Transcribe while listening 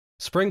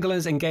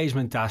Sprinklr's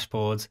engagement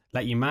dashboards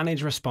let you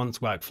manage response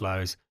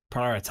workflows,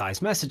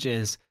 prioritize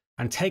messages,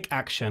 and take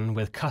action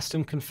with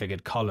custom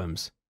configured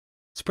columns.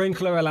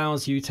 Sprinklr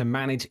allows you to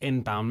manage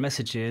inbound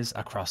messages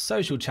across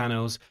social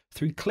channels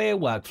through clear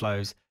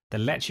workflows that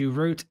let you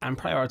route and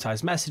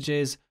prioritize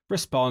messages,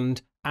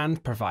 respond,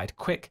 and provide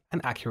quick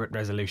and accurate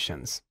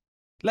resolutions.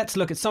 Let's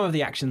look at some of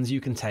the actions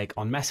you can take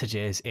on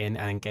messages in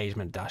an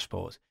engagement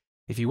dashboard.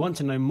 If you want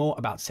to know more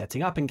about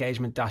setting up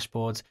engagement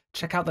dashboards,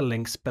 check out the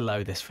links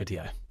below this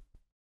video.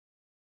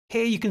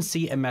 Here you can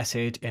see a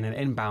message in an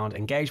inbound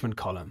engagement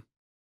column.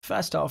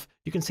 First off,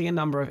 you can see a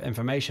number of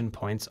information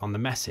points on the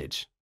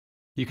message.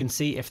 You can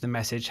see if the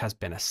message has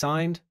been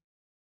assigned,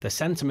 the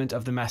sentiment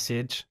of the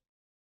message,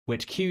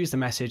 which queues the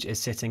message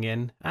is sitting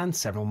in, and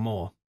several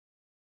more.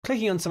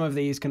 Clicking on some of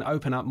these can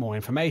open up more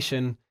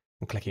information,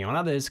 and clicking on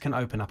others can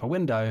open up a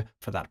window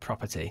for that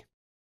property.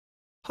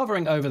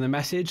 Hovering over the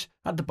message,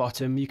 at the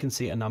bottom you can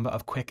see a number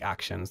of quick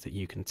actions that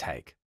you can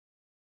take.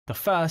 The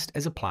first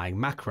is applying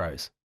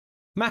macros.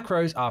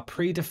 Macros are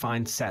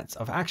predefined sets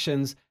of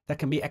actions that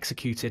can be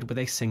executed with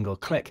a single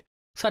click,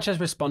 such as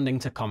responding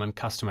to common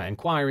customer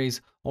inquiries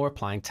or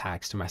applying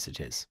tags to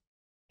messages.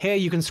 Here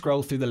you can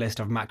scroll through the list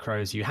of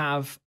macros you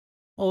have,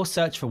 or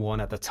search for one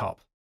at the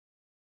top.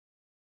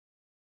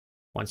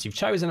 Once you've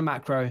chosen a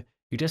macro,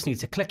 you just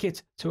need to click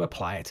it to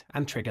apply it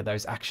and trigger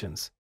those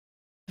actions.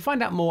 To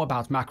find out more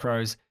about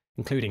macros,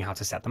 including how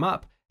to set them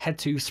up, head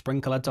to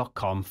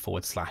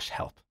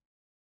sprinklr.com/help.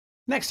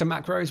 Next to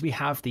macros, we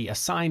have the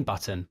Assign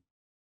button.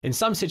 In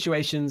some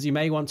situations, you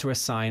may want to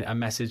assign a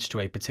message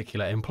to a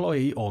particular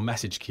employee or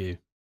message queue.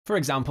 For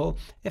example,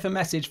 if a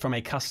message from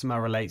a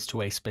customer relates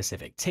to a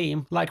specific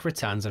team, like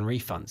returns and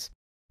refunds.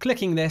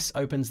 Clicking this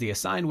opens the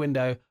Assign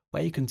window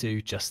where you can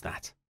do just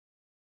that.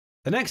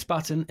 The next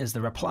button is the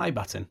Reply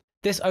button.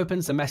 This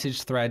opens the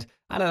message thread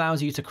and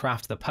allows you to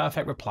craft the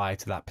perfect reply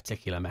to that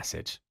particular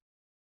message.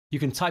 You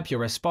can type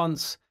your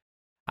response,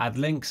 add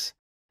links,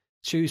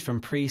 choose from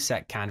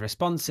preset canned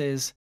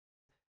responses,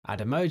 add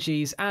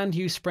emojis, and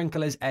use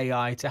Sprinklr's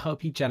AI to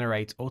help you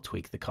generate or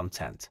tweak the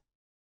content.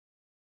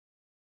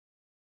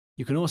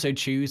 You can also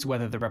choose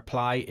whether the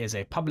reply is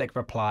a public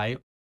reply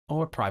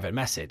or a private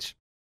message.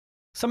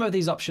 Some of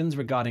these options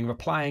regarding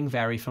replying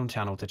vary from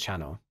channel to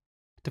channel.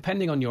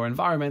 Depending on your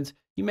environment,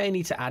 you may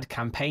need to add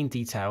campaign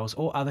details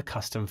or other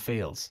custom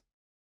fields.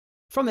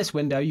 From this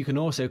window, you can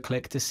also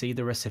click to see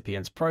the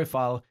recipient's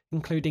profile,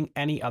 including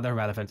any other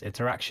relevant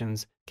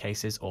interactions,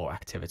 cases, or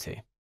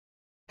activity.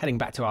 Heading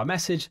back to our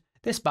message,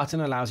 this button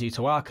allows you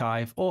to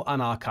archive or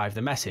unarchive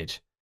the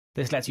message.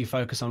 This lets you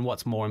focus on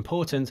what's more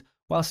important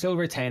while still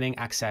retaining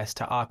access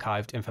to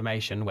archived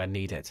information when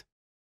needed.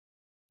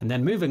 And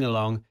then moving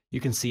along, you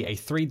can see a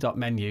 3-dot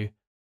menu.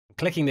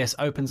 Clicking this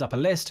opens up a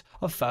list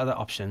of further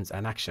options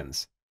and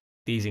actions.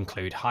 These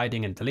include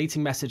hiding and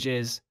deleting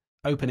messages,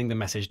 opening the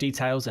message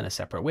details in a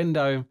separate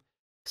window,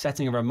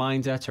 setting a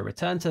reminder to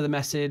return to the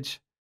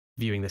message,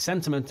 viewing the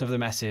sentiment of the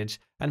message,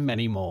 and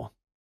many more.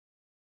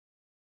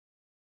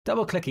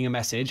 Double-clicking a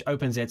message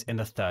opens it in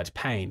the third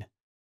pane,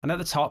 and at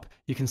the top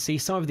you can see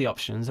some of the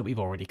options that we've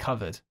already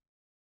covered.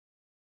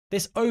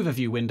 This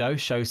overview window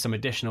shows some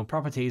additional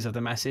properties of the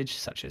message,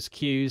 such as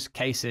queues,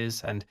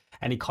 cases, and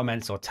any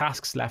comments or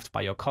tasks left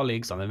by your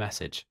colleagues on the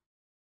message.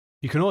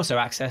 You can also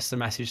access the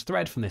message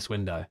thread from this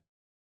window,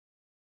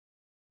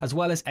 as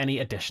well as any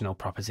additional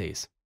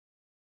properties.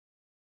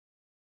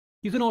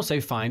 You can also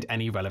find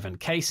any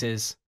relevant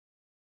cases,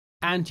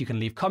 and you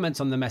can leave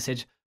comments on the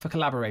message for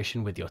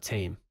collaboration with your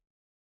team.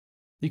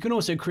 You can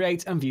also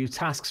create and view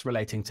tasks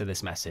relating to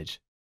this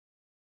message.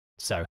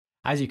 So,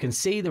 as you can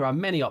see, there are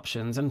many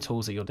options and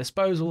tools at your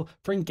disposal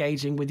for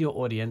engaging with your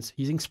audience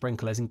using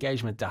Sprinklr's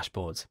engagement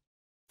dashboards.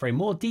 For a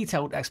more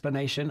detailed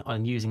explanation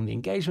on using the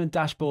engagement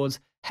dashboards,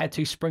 head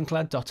to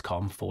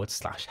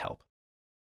sprinklr.com/help.